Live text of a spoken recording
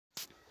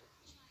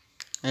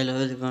Hello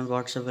everyone,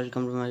 what's up?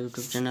 Welcome to my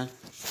YouTube channel.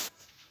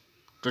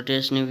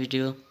 Today's new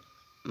video,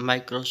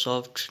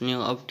 Microsoft's new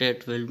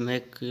update will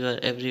make your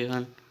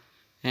everyone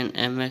an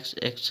MS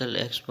Excel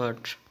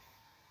expert.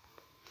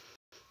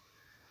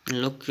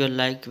 Look, you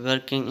like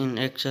working in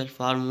Excel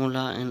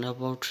formula and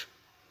about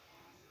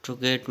to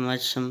get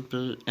much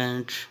simple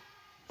and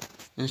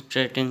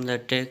illustrating the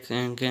tech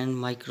and again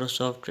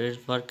Microsoft is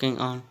working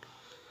on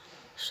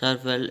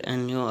several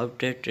and new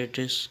update. It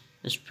is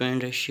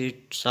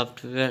spreadsheet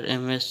software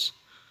MS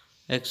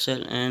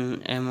Excel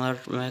and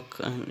MR Mac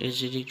and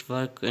easily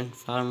work in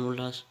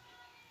formulas.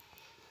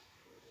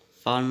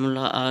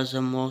 Formula are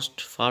the most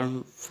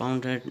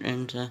founded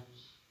in the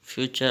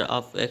future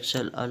of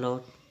Excel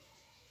allow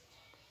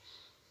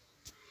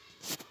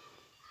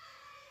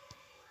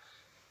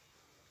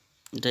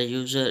the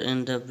user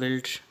in the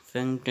build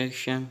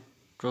foundation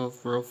to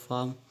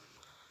perform,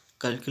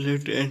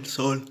 calculate and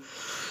solve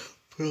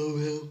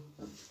problem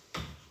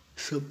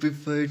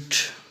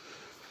simplified.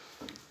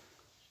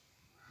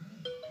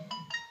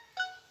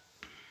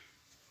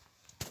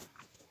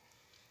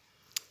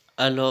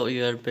 Allow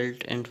your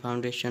build and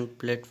foundation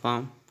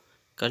platform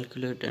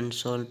calculate and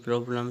solve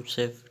problem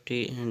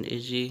safety and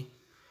easy.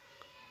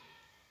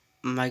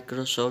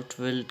 Microsoft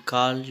will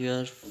call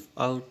you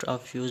out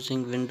of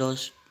using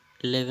Windows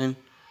 11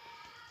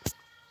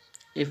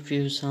 if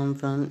you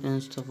someone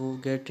is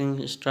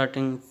getting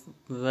starting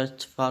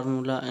with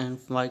formula and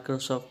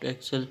Microsoft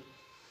Excel.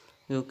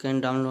 You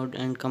can download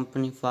and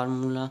company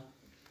formula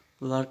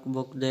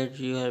workbook that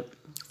your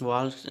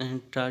walls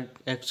and track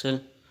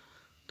Excel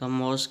the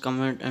most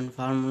command and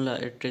formula.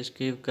 It is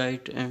give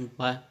guide and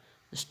by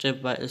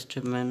step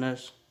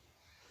manners.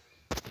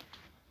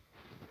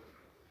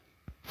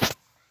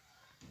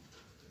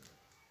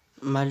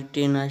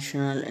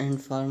 Multinational and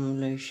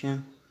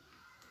formulation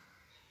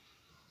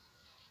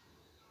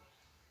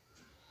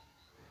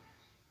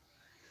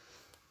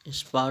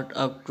is part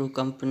up to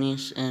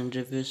companies and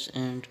reviews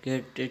and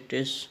get it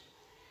is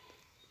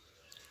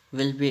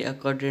will be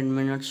accorded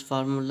minutes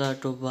formula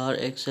to bar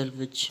Excel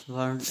which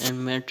weren't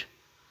and made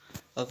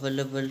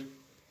available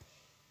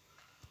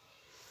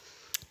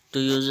to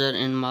user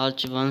in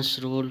March once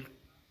rolled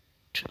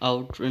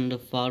out in the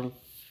far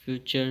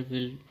future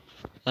will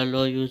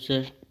allow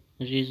user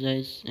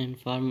resize in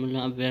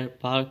formula where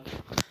park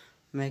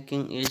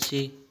making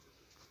easy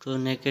to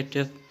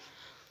negative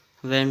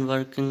when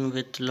working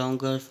with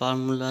longer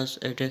formulas.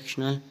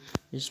 Additional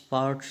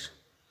parts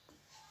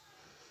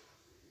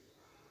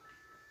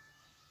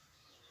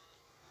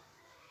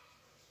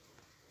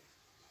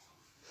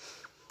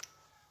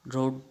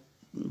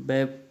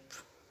roadmap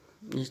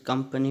is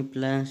company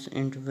plans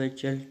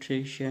individual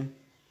treatment.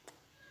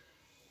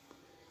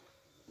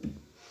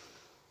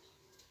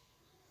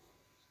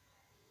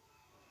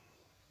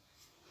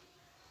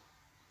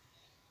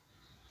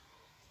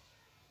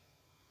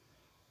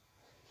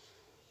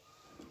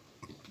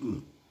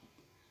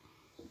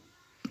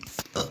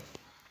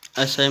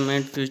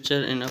 Assignment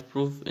feature and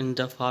approve in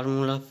the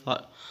formula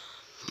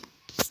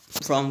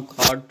from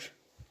card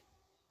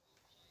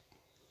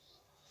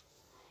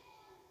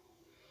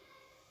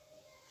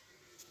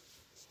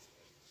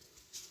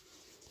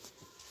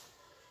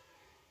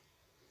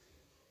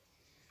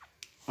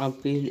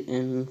appeal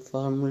in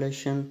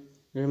formulation.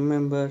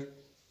 Remember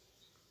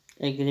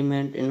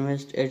agreement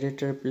invest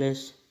editor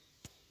place.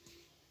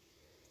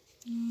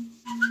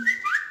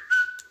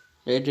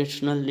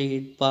 Additionally,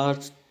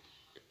 part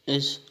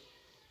is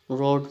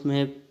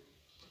roadmap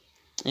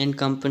in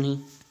company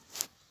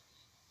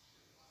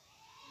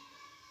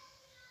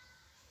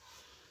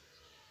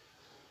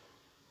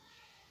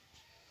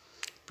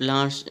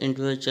plans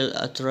individual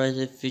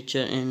authorized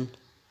feature in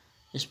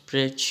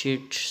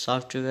spreadsheet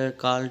software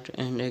called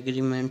an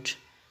agreement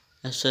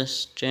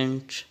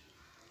assistant.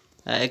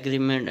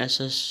 Agreement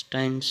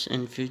assistants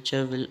in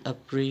future will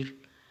appear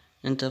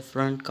in the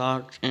front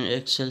card and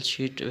Excel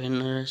sheet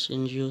winners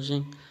in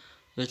using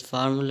with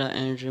formula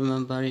and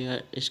remember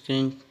your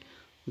screen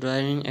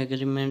drawing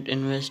agreement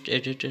invest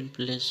edited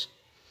place.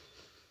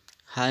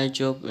 High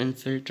job and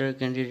filter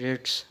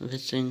candidates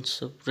within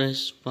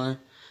suppress per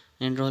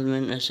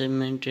enrollment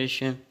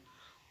assignmentation.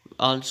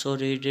 Also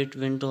read it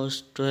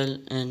Windows 12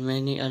 and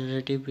many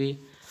already be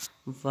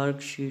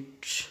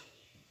worksheets.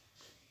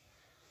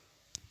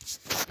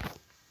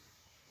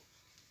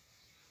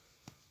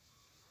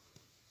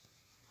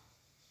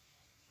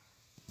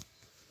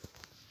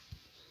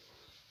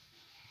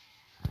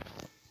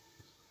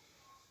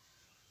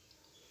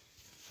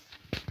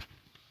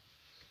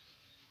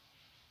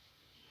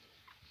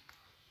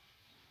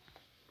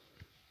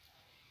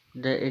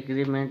 The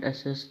agreement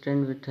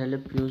assistant will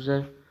help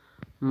user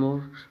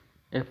more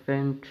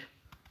efficient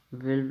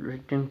will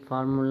written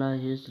formula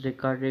is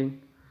recording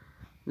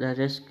the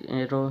risk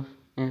error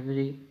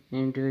every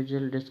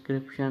individual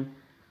description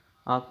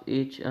of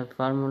each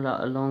formula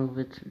along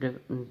with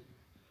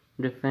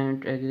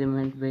defined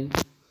agreement by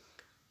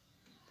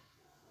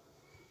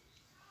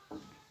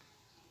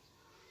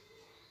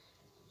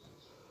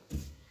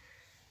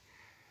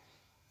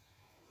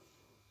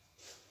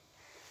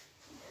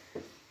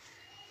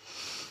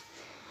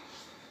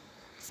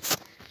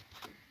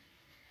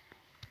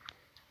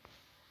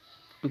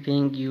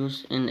being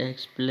used in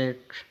XSplit.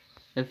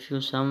 If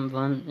you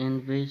someone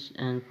in which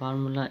and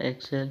Formula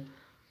Excel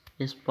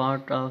is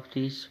part of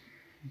this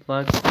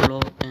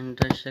workflow and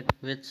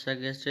with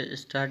suggested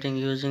starting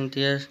using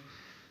there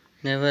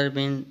never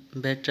been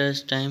better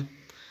time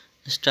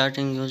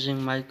starting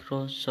using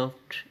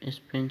Microsoft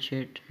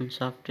spreadsheet and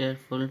software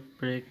full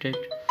rated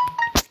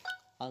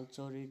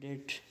also read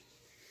it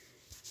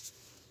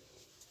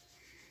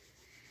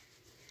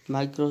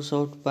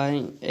Microsoft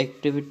buying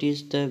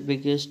activities the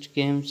biggest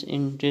games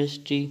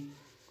industry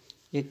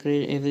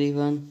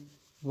everyone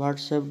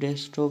WhatsApp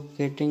desktop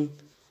getting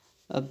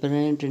a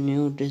brand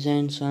new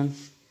design son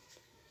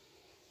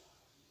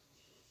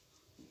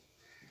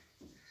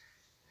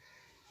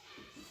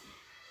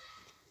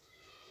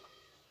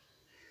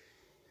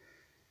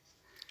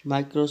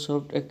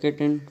Microsoft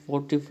Account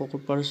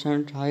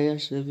 44%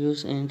 highest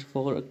reviews and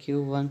for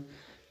Q1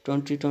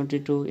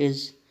 2022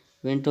 is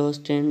Windows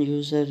 10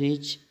 user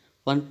reach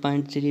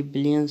 1.3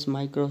 billion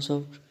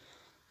Microsoft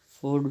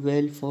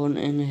football phone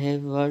and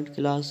have world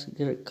class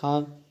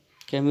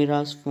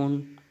cameras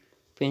phone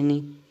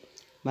penny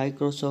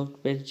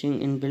Microsoft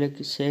packaging in black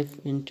safe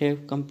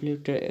intact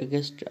computer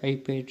against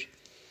iPad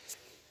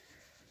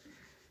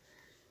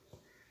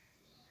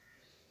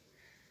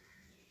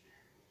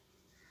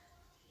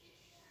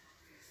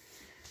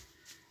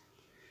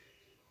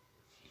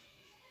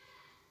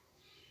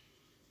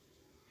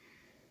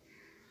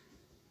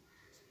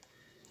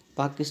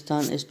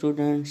Pakistan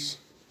students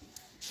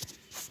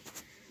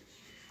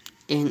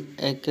in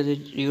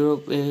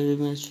Europe every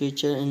much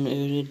feature and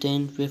every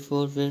than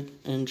before with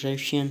and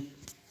Russian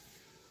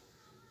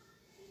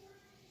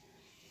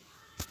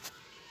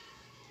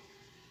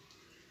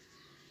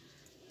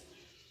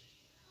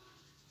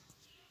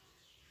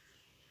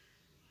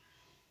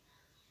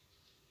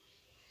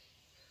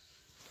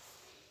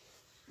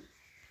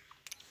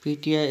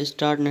PTI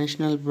start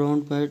national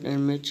broadband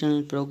and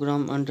maintenance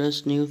program under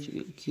new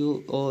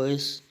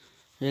QoS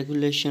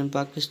regulation.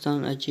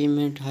 Pakistan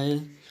achievement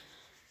high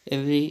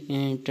every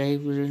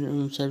type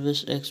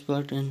service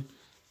expert in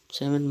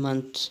 7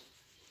 months.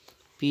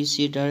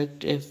 PC direct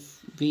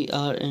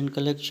FBR and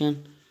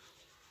collection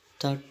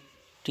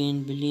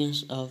 13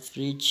 billions of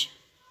reach.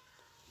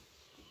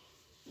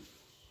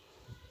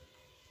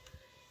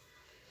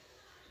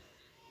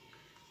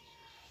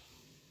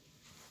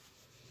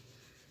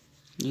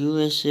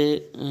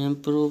 USA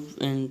improve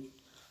and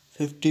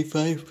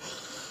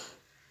 55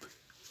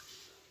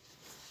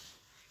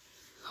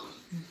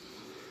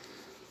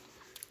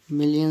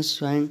 millions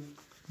fine.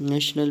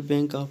 National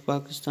Bank of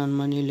Pakistan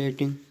money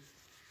lending.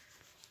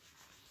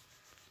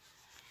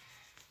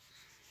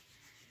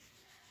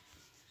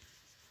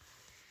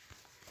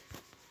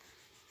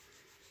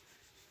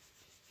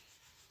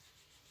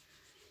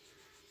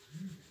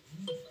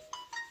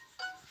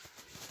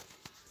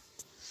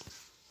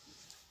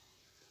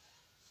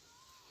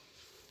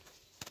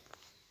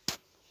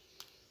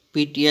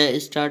 PTI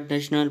start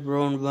national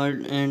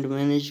broadband and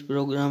manage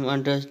program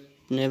under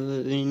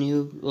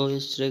new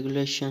OS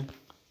regulation.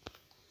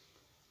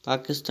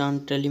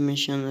 Pakistan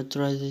Television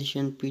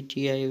Authorization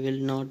PTI will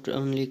not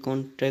only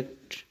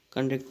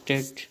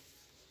conducted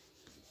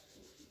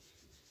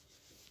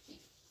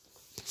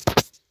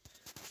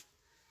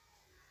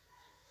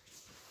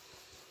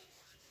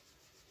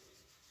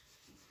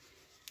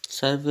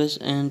service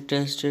and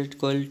tested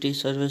quality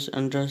service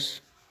under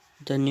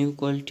the new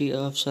quality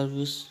of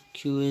service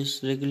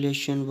QS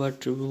regulation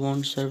but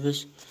want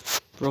service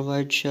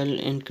provide shall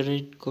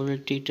encourage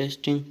quality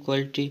testing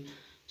quality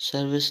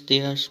service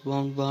there's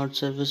bound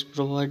service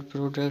provide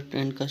product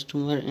and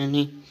customer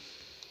any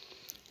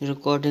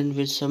recording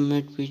with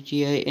submit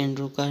PTI and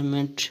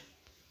requirement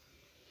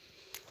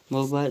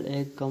mobile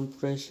egg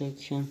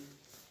compression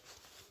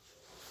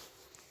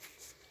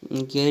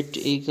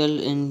get eagle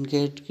and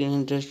get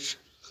candidate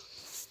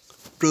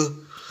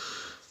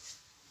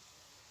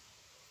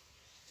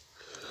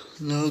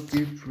now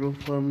keep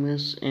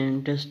performance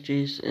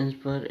industries as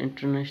per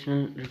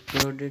international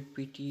recorded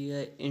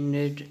PTI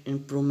ended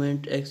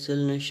improvement Excel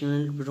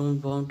National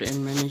Broadband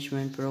and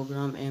Management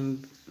Program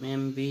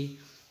MB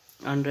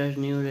under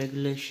new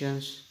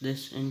regulations.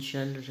 This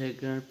initial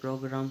regular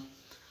program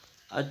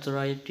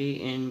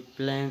authority and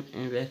plan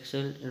and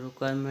Excel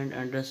requirement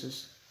under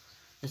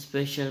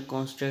special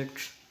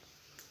constraints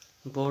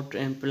both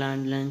and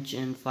plan launch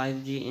and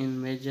 5G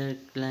in major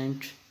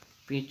client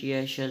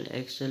PTI shall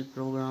Excel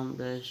program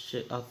the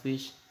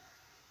office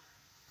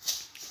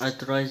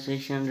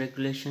authorization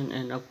regulation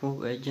and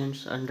approve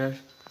agents under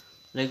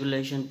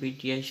regulation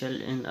PTI shall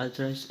and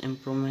authorize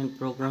improvement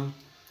program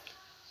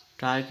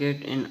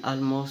target in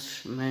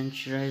almost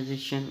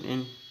miniaturization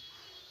in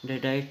the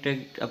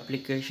direct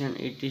application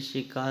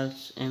etc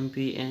calls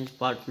MP as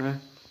partner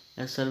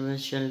a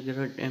service shall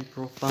grade and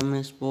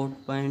performance board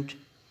point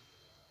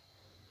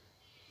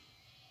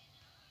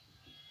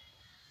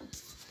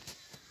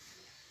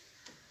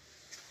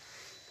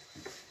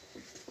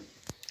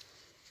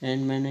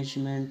and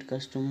management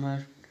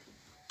customer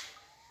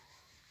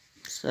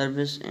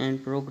service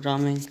and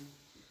programming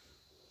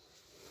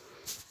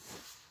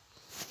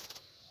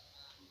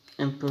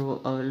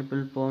improve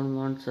available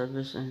bond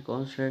service and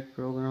concentrate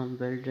program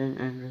building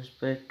and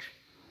respect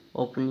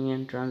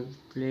opinion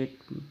translate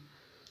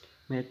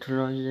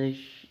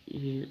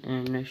methodology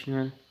and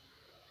national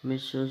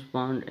misuse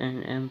bond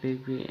and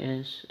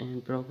MBBS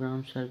and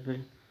program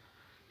service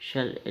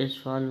shall is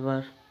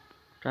follower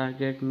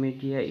target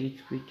media each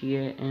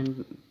PTA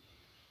and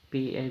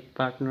PA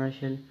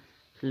partnership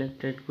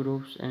selected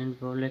groups and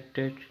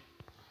selected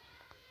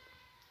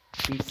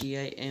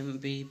PTI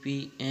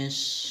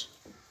MBBS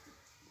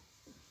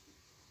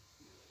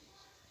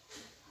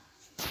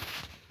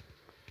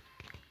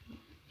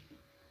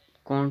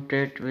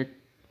contact with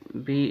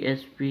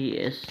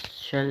BSPS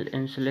shall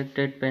and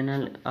selected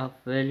panel of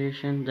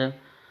valuation the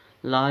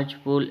large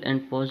pool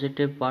and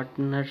positive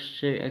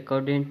partnership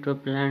according to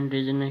plan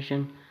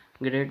designation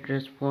great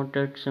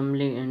responded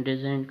assembly and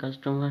design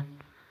customer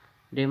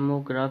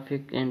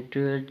demographic and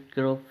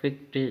geographic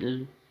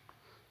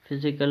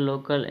physical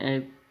local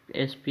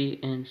SP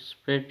and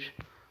spread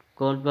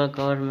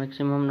callback our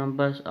maximum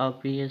numbers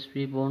of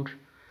BSP bonds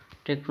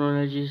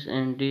technologies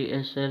and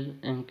DSL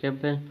and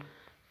cable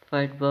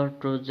fiber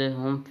to the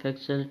home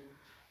fixel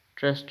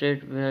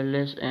trusted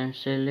wireless and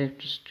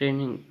select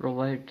training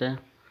provide the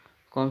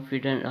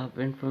confidence of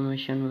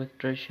information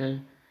vector shell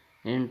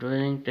in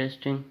dwelling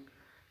testing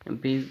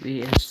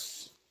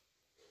BBS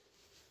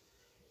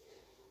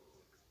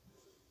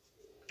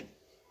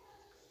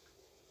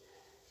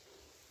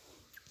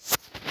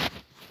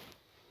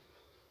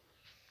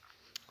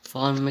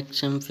for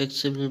maximum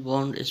flexible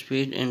bond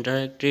speed and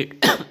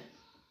directed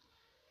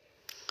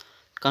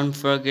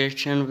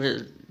configuration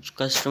with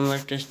customer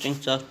testing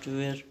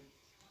software.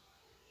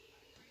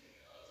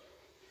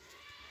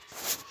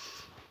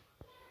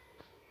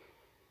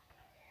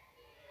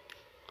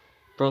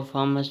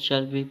 Performance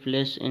shall be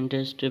placed in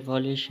test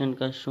evaluation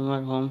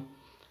customer home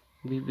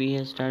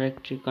BBS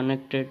directory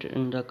connected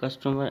in the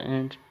customer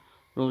and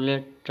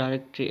roulette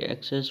directory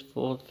access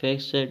for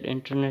fixed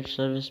internet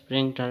service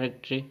bring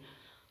directory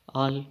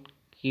all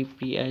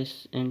KPIs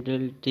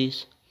handle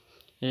this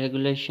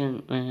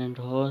regulation and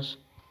host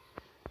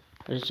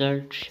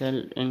result shall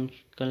in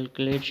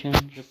calculation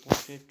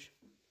reported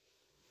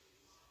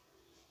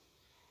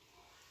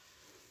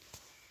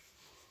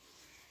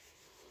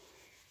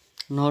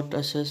not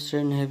assessed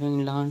in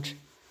having launched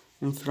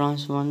in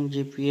France 1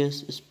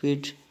 GPS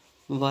speed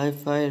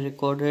Wi-Fi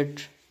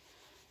recorded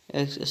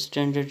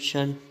extended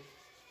shell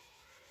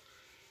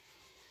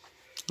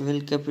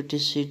will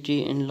capacity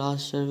in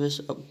last service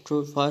up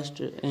to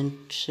fast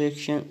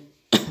intersection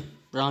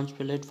branch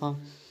platform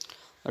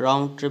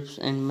round trips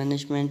and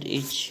management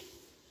each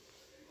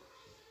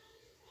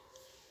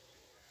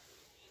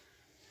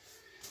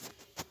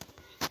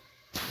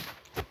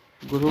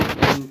group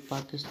in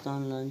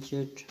Pakistan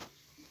launched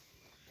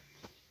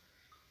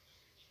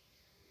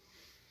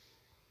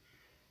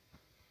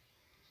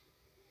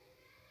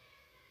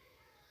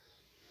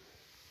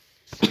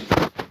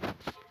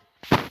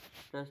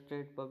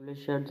trusted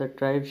publisher the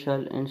tribe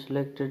shall and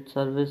selected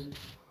service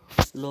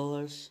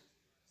lowers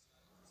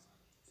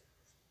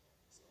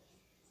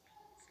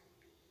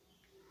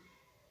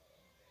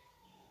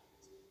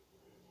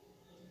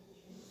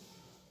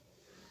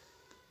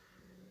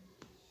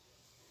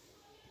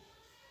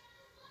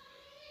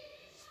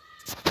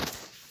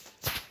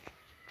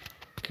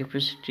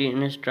capacity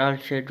install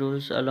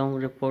schedules along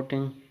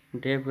reporting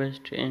day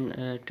based in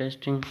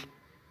testing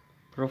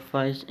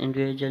profiles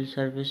individual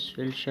service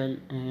will shall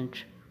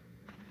and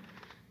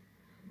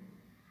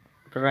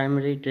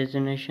primary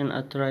designation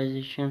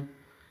authorization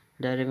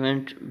the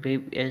event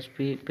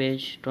BSP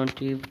page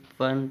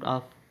 21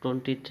 of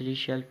 23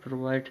 shall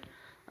provide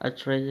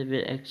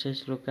authorizable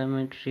access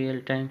document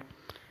real time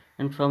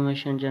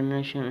information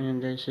generation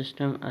in the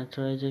system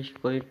authorization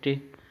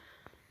quality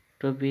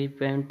to be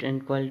paid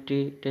and quality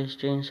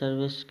testing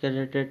service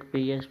credited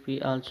PSP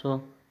also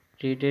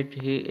read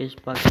he is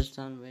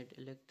Pakistan made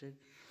electric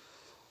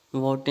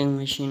voting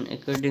machine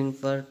according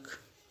work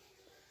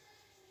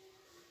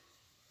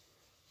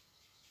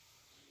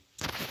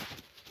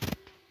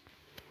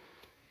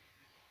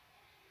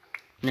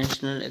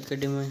National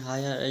Academy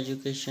Higher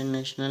Education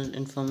National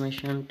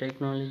Information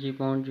Technology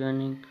Bound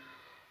Joining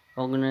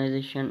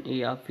Organization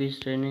e-office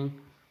training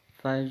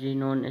 5G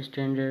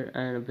non-standard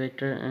and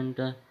better and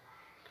the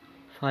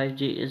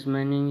 5G is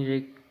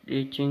many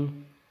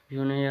reaching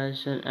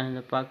universal and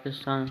the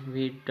Pakistan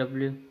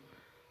VW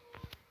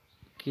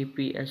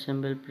KP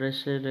assemble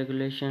press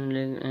regulation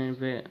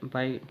and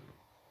by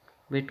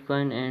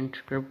Bitcoin and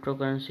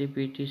cryptocurrency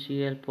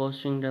PTCL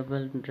posting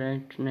double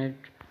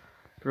net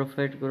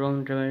profit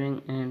growing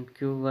during and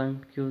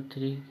Q1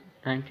 Q3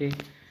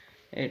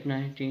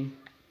 19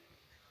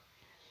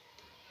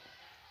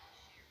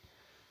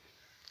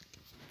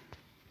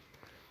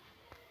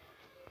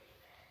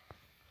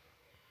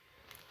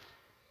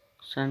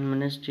 Sun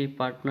Ministry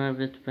partner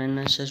with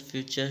Financial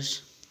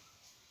Futures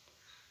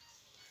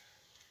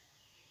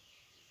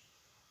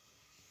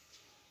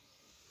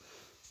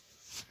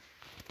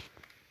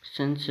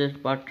Census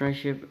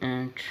Partnership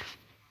and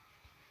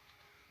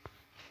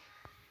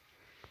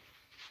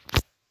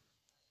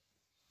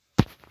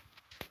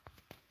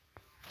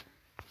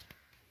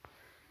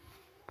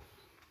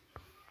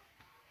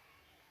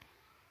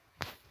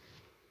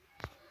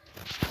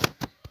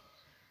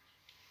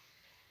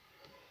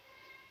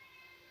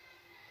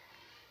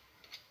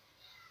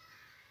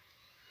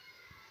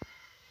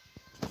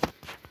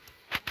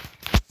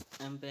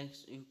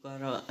impacts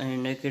Ukara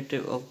and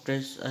negative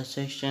updates a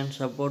section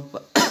support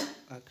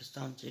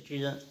Pakistan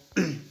citizens.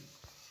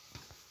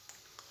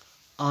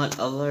 All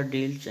our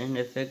deals and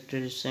effect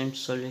recent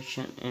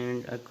solution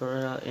and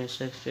Ukara a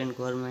section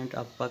government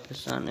of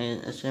Pakistan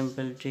and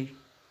assembly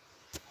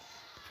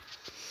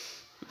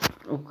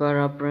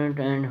Ukara print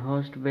and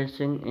host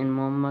basing in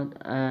Muhammad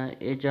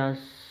Ejaz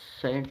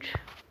said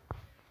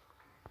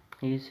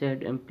he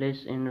said in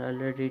place in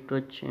already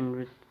touch in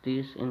with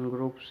these in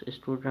groups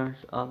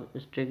students of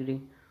study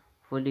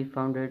fully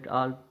funded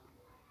all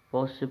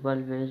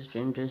possible ways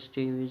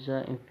industry visa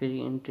and free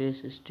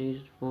interest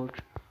state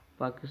support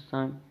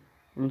Pakistan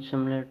in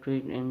similar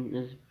treat in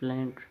this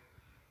plan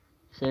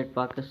said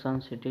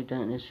Pakistan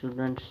citizen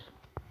students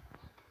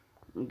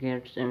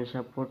gets and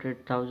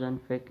supported thousand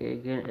fake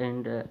again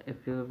and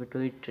if you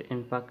tweet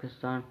in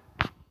Pakistan.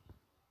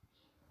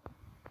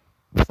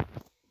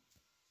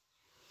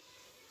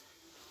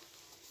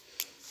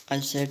 I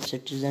said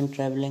citizen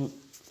traveling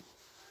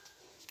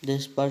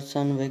this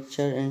person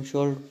vector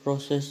ensured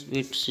process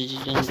with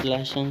citizen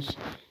license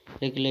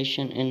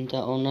regulation in the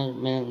owner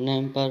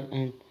number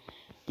and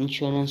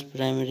insurance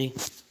primary.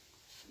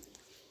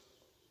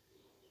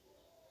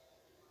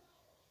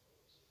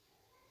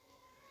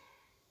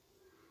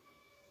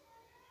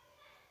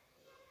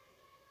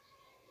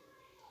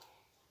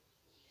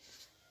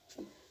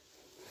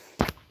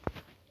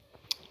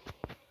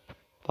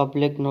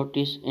 Public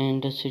notice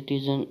and the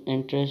citizen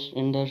interest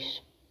in the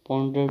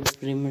pondered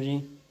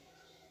primary.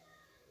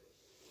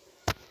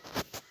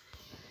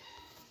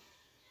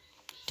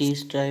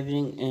 These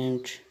driving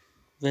and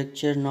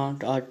vector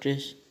not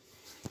artists.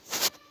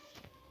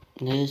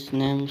 His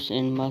names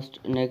in must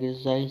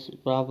exercise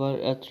power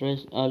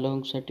address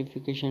along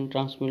certification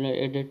transmitter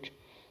edit.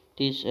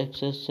 These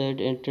access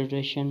said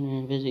iteration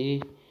and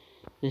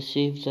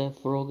receives the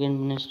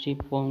Foreign Ministry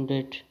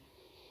founded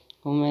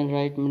Human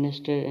Rights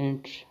Minister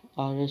and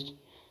arrest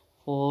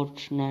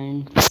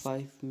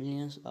 495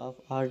 millions of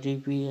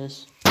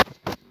RDPS.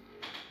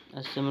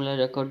 A similar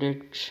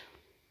recorded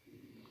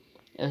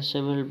a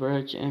civil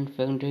branch and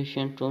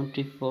foundation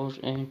 24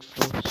 and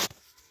force.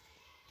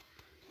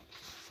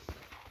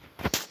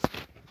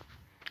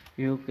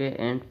 UK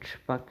and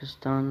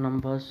Pakistan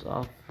numbers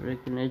of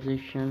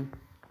recognition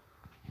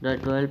the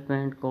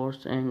development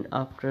course and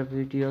after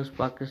videos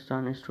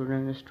Pakistan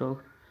student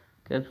stock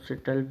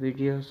capital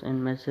videos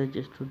and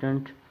message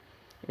student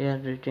air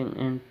rating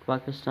in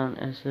Pakistan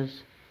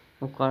SS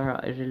Ukara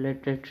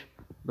related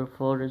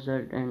before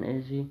result and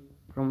easy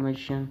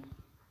promotion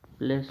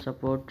place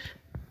support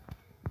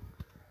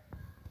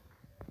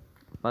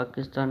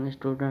Pakistan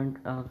student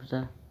of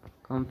the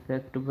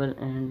compactable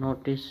and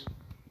notice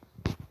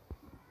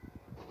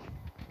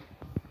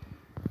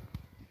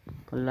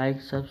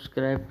like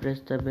subscribe press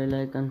the bell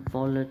icon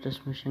for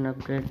latest mission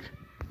update.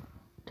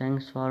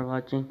 Thanks for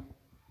watching.